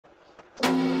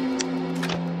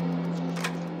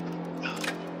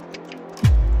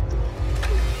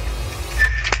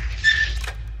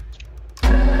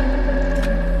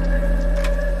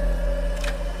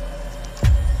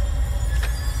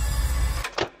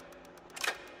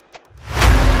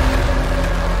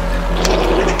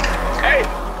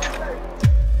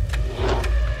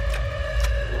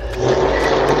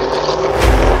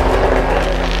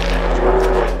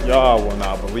Y'all will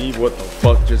not believe what the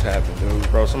fuck just happened, dude.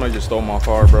 Bro, somebody just stole my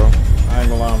car, bro. I ain't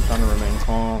gonna lie, I'm trying to remain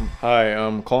calm. Hi,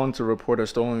 I'm calling to report a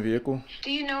stolen vehicle.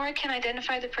 Do you know or can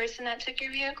identify the person that took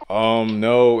your vehicle?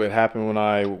 No, it happened when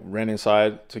I ran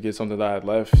inside to get something that I had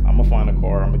left. I'm gonna find a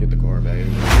car, I'm gonna get the car back.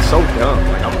 It's so dumb,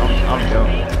 like I'm dumb.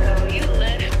 So you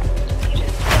left, you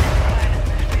just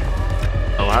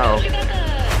Oh, wow. You got the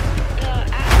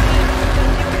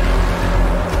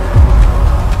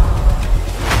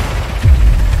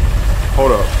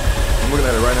Hold up, I'm looking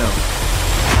at it right now.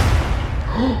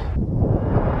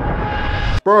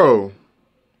 Bro.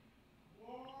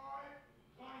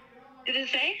 Did it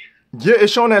say? Yeah,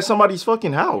 it's showing at somebody's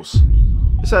fucking house.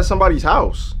 It's at somebody's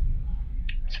house.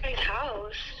 Somebody's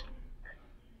house?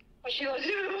 What you gonna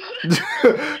do?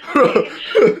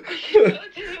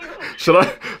 Should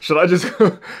I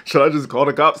just call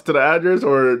the cops to the address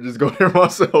or just go there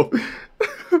myself?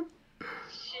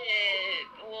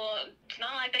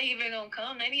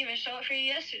 Come, they didn't even show up for you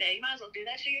yesterday. You might as well do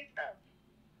that shit yourself.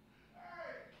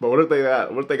 But what if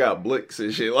they got blicks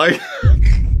and shit? Like,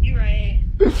 you right.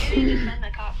 You need to send the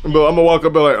cops. But I'm gonna walk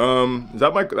up and be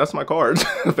like, that's my card.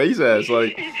 Face ass,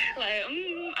 like.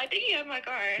 I think you have my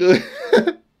card.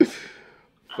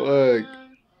 Fuck.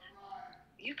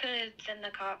 You could send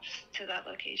the cops to that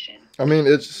location. I mean,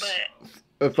 it's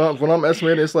when I'm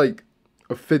estimating, it's like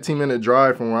a 15-minute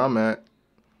drive from where I'm at.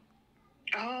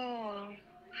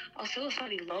 Oh, so it's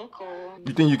somebody local.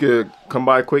 You think you could come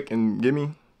by quick and get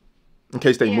me? In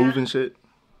case they move and shit?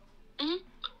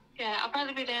 Yeah, I'll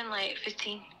probably be there in like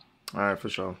 15. Alright, for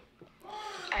sure.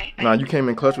 Alright. Nah, you came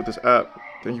in clutch with this app.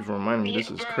 Thank you for reminding me.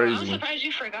 This is crazy. I'm surprised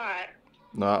you forgot.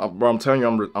 Nah, bro, I'm telling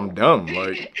you, I'm dumb.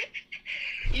 Like.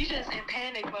 You just in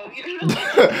panic mode. You don't know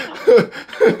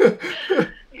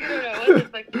what the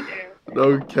fuck to do.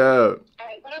 No cap.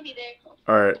 Alright, but I'll be there.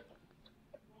 Alright.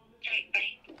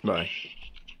 Bye. Bye.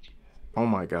 Oh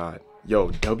my god.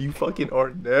 Yo, W fucking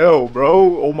Arnell,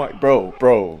 bro. Oh my, bro.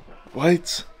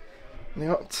 What?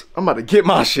 I'm about to get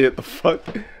my shit. The fuck?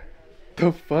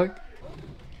 The fuck?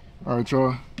 Alright,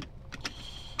 y'all.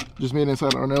 Just made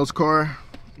inside Arnell's car.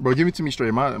 Bro, give it to me straight.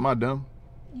 Am I dumb?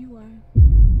 You are.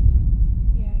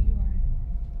 Yeah, you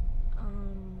are.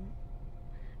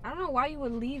 I don't know why you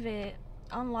would leave it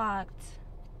unlocked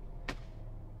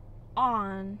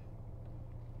on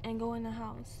and go in the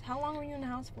house. How long were you in the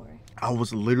house for? I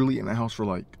was literally in the house for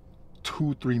like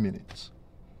 2-3 minutes.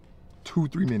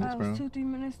 2-3 minutes, bro. 2-3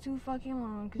 minutes too fucking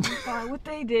long because you thought what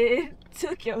they did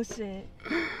took your shit.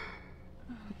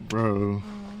 Bro.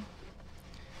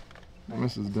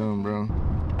 This is dumb, bro.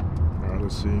 Alright,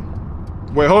 let's see.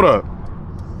 Wait, hold up.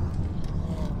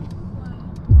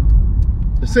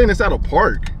 It's saying it's at a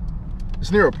park.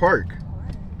 It's near a park.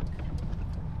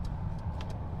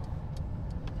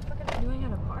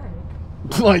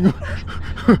 Like,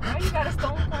 why you got a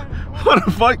stolen car? What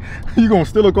the fuck? You gonna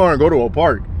steal a car and go to a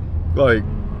park? Like,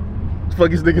 what the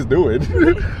fuck these niggas doing?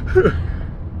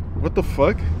 What the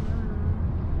fuck?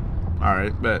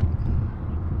 Alright, bet.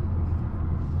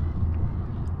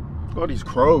 All these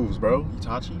crows, bro.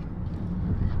 Itachi.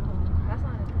 That's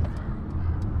not a good sign.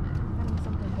 That means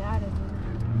something bad is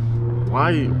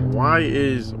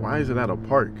in Why is it at a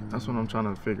park? That's what I'm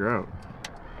trying to figure out.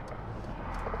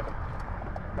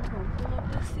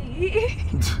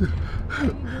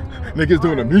 Niggas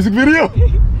doing a music video?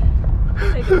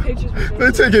 Taking pictures with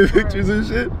They're taking pictures and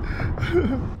shit.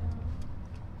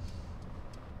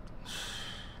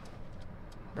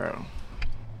 Bro.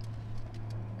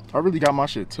 I really got my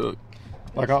shit took.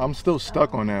 Like, I'm still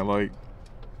stuck on that. Like,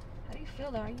 how do you feel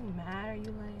though? Are you mad? Are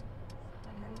you like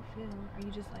how do you feel? Are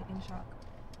you just like in shock?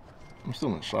 I'm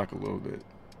still in shock a little bit.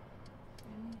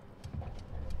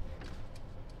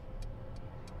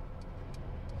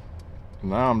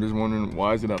 Now I'm just wondering,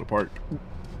 why is it at a park?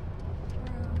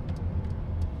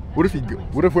 What if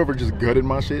whoever just gutted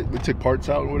my shit, they took parts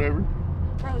out or whatever?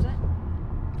 Where was that?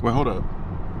 Wait, hold up.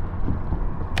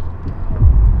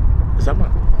 Is that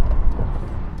my?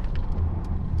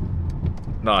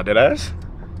 Nah, dead ass?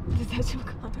 Is that your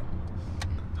car?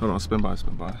 Hold on, spin by.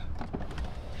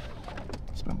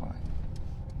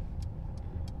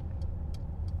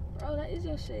 Bro, that is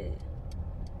your shit.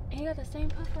 And you got the same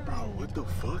puffer on. Bro, what the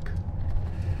fuck?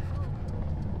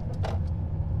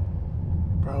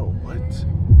 Bro, Bro, what? Let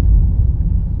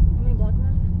me block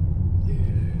him.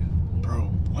 Yeah. Bro,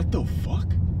 what the fuck?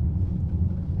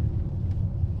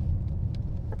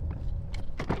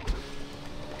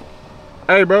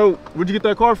 Hey, bro, where'd you get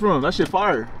that car from? That shit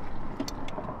fire.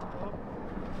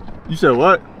 You said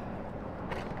what?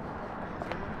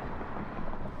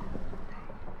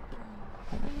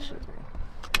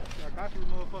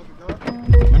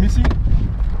 Let me see.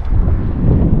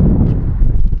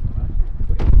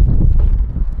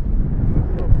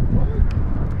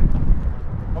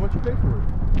 How much you pay for it?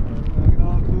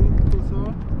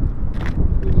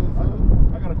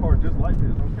 I got a car just like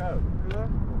this, no cap. Yeah?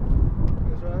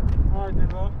 That's right. Alright then,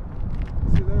 bro.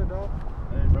 See you later, dog.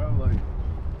 Hey, bro, like, I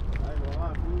ain't gonna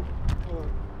lie, fool.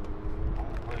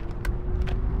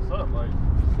 What's up, like?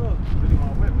 What's up? Really my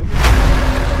whip, nigga.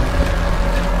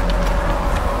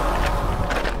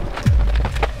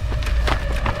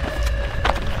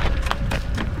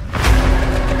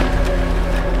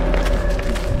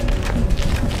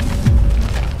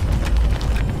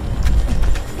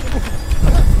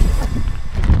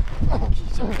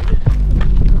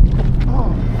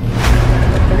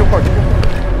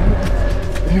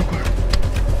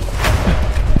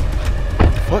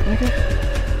 What, nigga?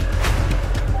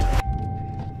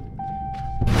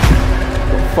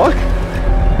 The fuck?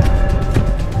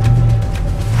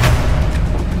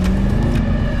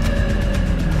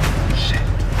 Shit.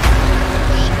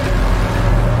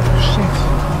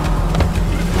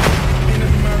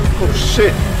 Oh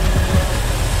shit.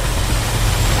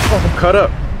 Oh, I'm cut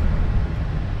up.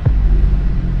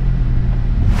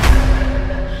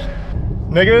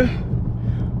 Nigga?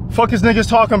 Fuck is niggas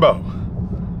talking about?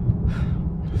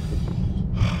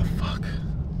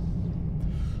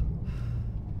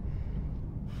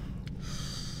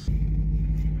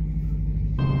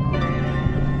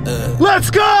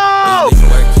 Let's go!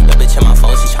 That bitch in my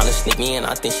phone, she tryna sneak me in.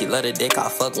 I think she let her dick. I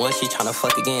fuck once, she tryna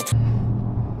fuck again.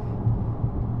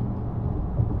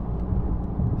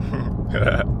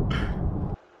 Hey!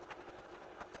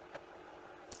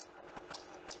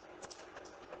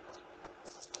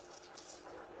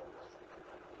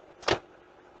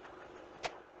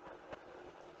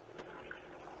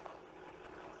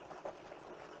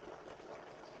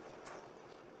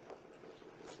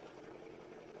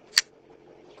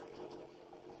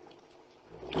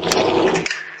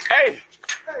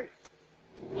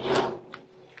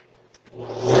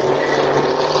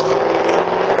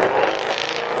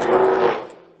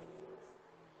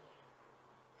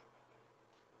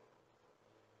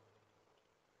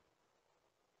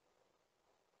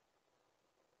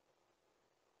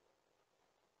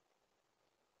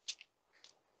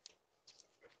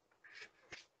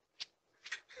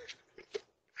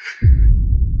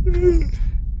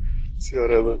 See how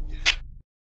that look?